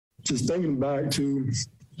just thinking back to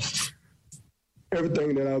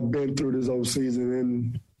everything that I've been through this whole season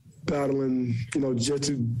and battling, just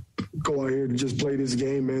to go out here to just play this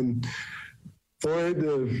game, and for it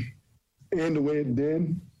to end the way it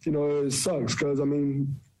did, it sucks because,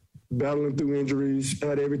 battling through injuries,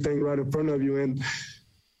 had everything right in front of you, and,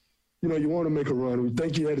 you want to make a run. We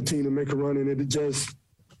think you had a team to make a run, and it just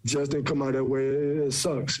didn't come out that way. It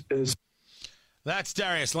sucks. That's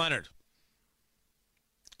Darius Leonard.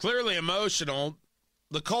 Clearly emotional.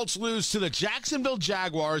 The Colts lose to the Jacksonville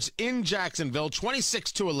Jaguars in Jacksonville,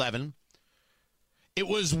 26-11. It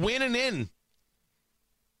was win and in.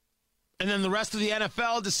 And then the rest of the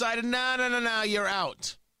NFL decided, no, you're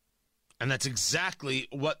out. And that's exactly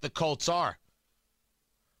what the Colts are.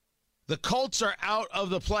 The Colts are out of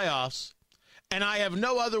the playoffs, and I have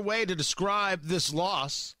no other way to describe this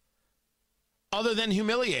loss other than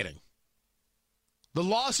humiliating. The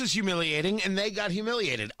loss is humiliating, and they got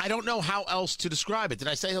humiliated. I don't know how else to describe it. Did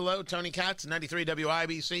I say hello, Tony Katz, 93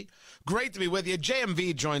 WIBC? Great to be with you.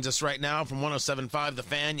 JMV joins us right now from 107.5 The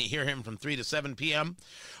Fan. You hear him from 3 to 7 p.m.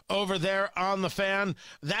 over there on The Fan.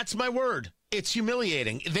 That's my word. It's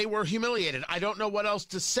humiliating. They were humiliated. I don't know what else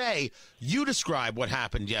to say. You describe what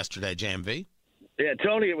happened yesterday, JMV. Yeah,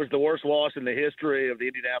 Tony, it was the worst loss in the history of the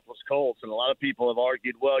Indianapolis Colts, and a lot of people have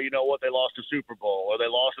argued, well, you know what, they lost a Super Bowl, or they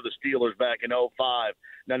lost to the Steelers back in '05.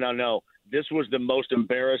 No. This was the most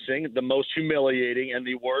embarrassing, the most humiliating, and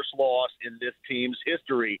the worst loss in this team's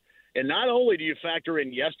history. And not only do you factor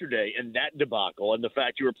in yesterday and that debacle and the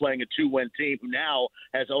fact you were playing a 2-win team who now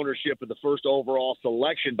has ownership of the first overall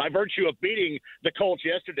selection by virtue of beating the Colts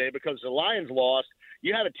yesterday because the Lions lost,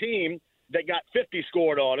 you had a team that got 50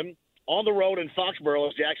 scored on them on the road in Foxborough,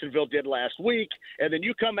 as Jacksonville did last week, and then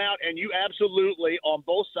you come out and you absolutely, on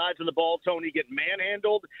both sides of the ball, Tony, get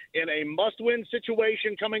manhandled in a must-win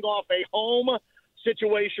situation coming off a home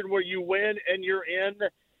situation where you win and you're in.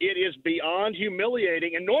 It is beyond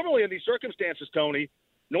humiliating. And normally in these circumstances, Tony,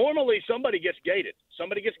 normally somebody gets gated.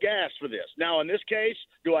 Somebody gets gassed for this. Now, in this case,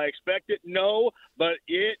 do I expect it? No, but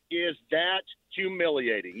it is that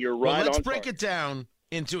humiliating. You're right on target. Let's break it down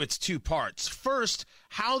into its two parts. First,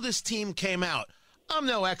 how this team came out. I'm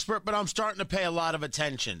no expert, but I'm starting to pay a lot of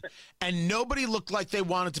attention. And nobody looked like they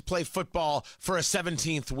wanted to play football for a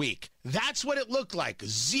 17th week. That's what it looked like.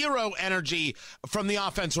 Zero energy from the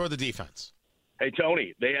offense or the defense. Hey,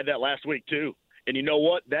 Tony, they had that last week too. And you know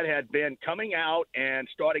what? That had been coming out and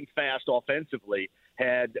starting fast offensively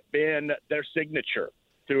had been their signature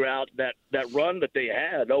throughout that run that they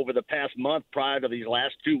had over the past month prior to these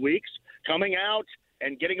last 2 weeks. Coming out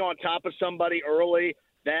and getting on top of somebody early,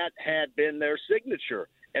 that had been their signature.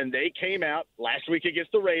 And they came out last week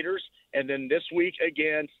against the Raiders and then this week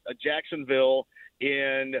against Jacksonville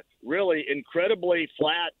in really incredibly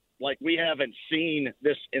flat, like we haven't seen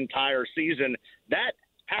this entire season. That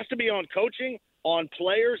has to be on coaching, on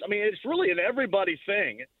players. I mean, it's really an everybody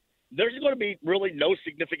thing. There's going to be really no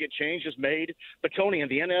significant changes made. But, Tony, in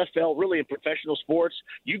the NFL, really in professional sports,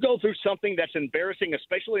 you go through something that's embarrassing,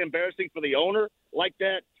 especially embarrassing for the owner like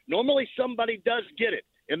that. Normally somebody does get it.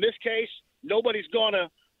 In this case, nobody's going to.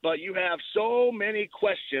 But you have so many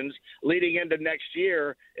questions leading into next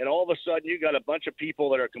year, and all of a sudden you got a bunch of people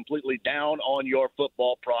that are completely down on your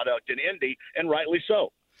football product in Indy, and rightly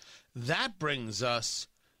so. That brings us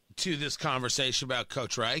to this conversation about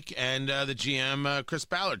Coach Reich and the GM, Chris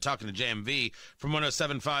Ballard, talking to JMV from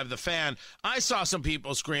 107.5 The Fan. I saw some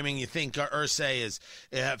people screaming, you think Irsay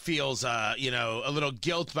feels a little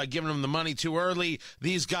guilt by giving them the money too early.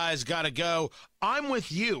 These guys got to go. I'm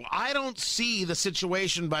with you. I don't see the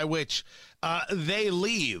situation by which they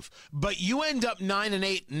leave, but you end up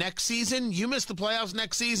 9-8 next season. You miss the playoffs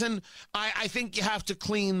next season. I think you have to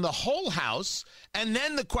clean the whole house, and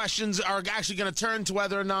then the questions are actually going to turn to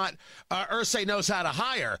whether or not Irsay knows how to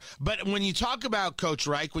hire. But when you talk about Coach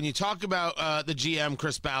Reich, when you talk about the GM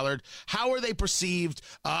Chris Ballard, how are they perceived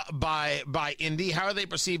by Indy? How are they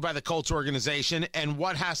perceived by the Colts organization, and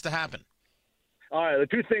what has to happen? All right, the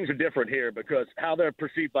two things are different here because how they're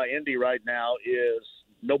perceived by Indy right now is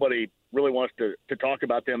nobody really wants to talk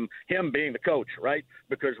about him being the coach, right?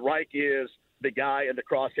 Because Reich is the guy in the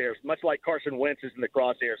crosshairs, much like Carson Wentz is in the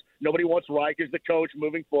crosshairs. Nobody wants Reich as the coach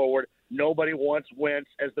moving forward. Nobody wants Wentz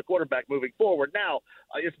as the quarterback moving forward. Now,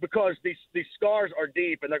 it's because these scars are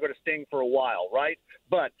deep and they're going to sting for a while, right?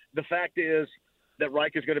 But the fact is that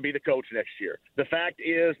Reich is going to be the coach next year. The fact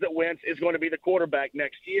is that Wentz is going to be the quarterback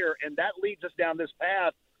next year, and that leads us down this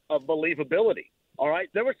path of believability. All right?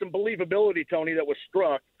 There was some believability, Tony, that was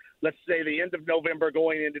struck let's say, the end of November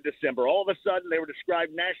going into December. All of a sudden, they were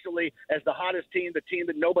described nationally as the hottest team, the team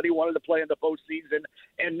that nobody wanted to play in the postseason.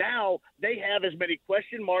 And now they have as many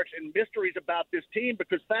question marks and mysteries about this team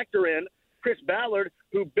because factor in Chris Ballard,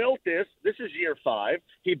 who built this. This is year 5.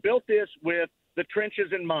 He built this with the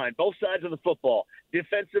trenches in mind, both sides of the football,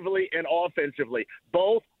 defensively and offensively.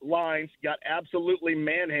 Both lines got absolutely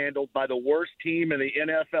manhandled by the worst team in the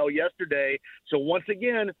NFL yesterday. So once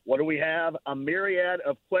again, what do we have? A myriad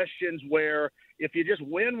of questions where if you just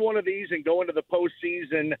win one of these and go into the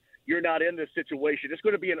postseason, you're not in this situation. It's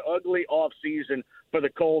going to be an ugly offseason for the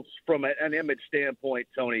Colts from an image standpoint,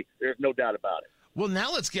 Tony. There's no doubt about it. Well,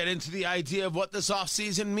 now let's get into the idea of what this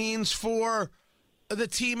offseason means for the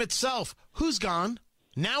team itself. Who's gone?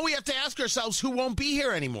 Now we have to ask ourselves who won't be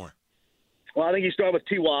here anymore. Well, I think you start with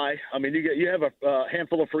T.Y. I mean, you have a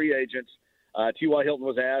handful of free agents. T.Y. Hilton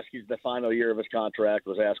was asked, he's the final year of his contract,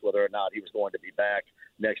 was asked whether or not he was going to be back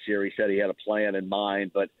next year. He said he had a plan in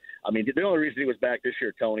mind. But, I mean, the only reason he was back this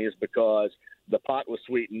year, Tony, is because the pot was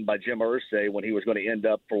sweetened by Jim Irsay when he was going to end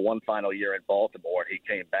up for one final year in Baltimore. He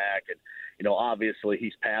came back, and obviously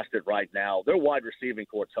he's past it right now. Their wide receiving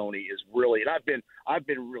core, Tony, is really, and I've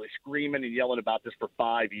been really screaming and yelling about this for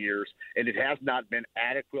 5 years, and it has not been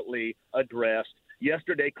adequately addressed.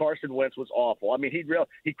 Yesterday, Carson Wentz was awful. I mean, he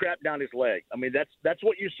crapped down his leg. I mean, that's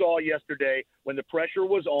what you saw yesterday when the pressure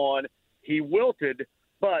was on. He wilted,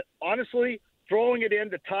 but honestly, throwing it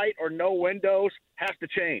into tight or no windows has to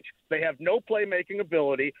change. They have no playmaking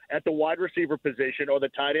ability at the wide receiver position or the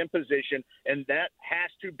tight end position, and that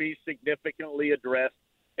has to be significantly addressed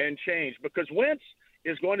and changed because Wentz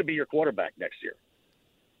is going to be your quarterback next year.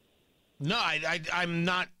 No, I'm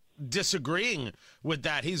not disagreeing with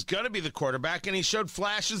that. He's going to be the quarterback, and he showed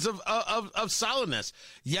flashes of solidness.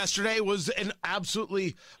 Yesterday was an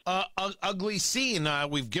absolutely ugly scene.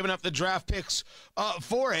 We've given up the draft picks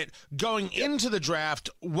for it. Going into the draft,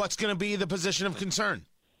 what's going to be the position of concern?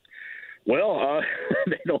 Well,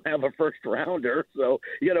 they don't have a first rounder, so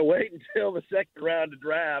you got to wait until the second round to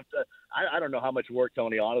draft. I don't know how much work,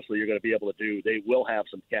 Tony, honestly, you're going to be able to do. They will have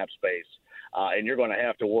some cap space. And you're going to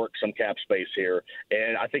have to work some cap space here.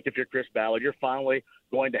 And I think if you're Chris Ballard, you're finally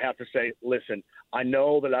going to have to say, listen, I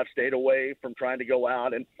know that I've stayed away from trying to go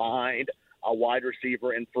out and find a wide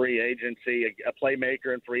receiver in free agency, a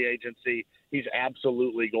playmaker in free agency. He's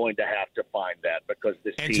absolutely going to have to find that because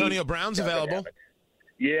this Antonio Brown's available.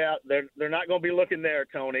 Yeah, they're not going to be looking there,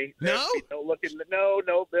 Tony. No? There'll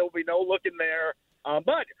be no looking there.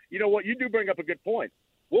 But you know what? You do bring up a good point.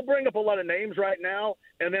 We'll bring up a lot of names right now,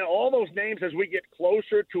 and then all those names as we get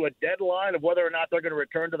closer to a deadline of whether or not they're going to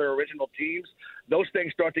return to their original teams, those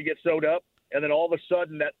things start to get sewed up, and then all of a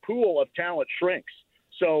sudden that pool of talent shrinks.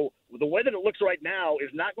 So the way that it looks right now is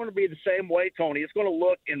not going to be the same way, Tony. It's going to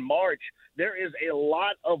look in March. There is a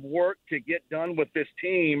lot of work to get done with this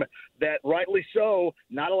team that, rightly so,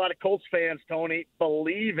 not a lot of Colts fans, Tony,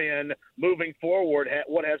 believe in moving forward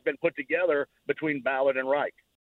what has been put together between Ballard and Reich.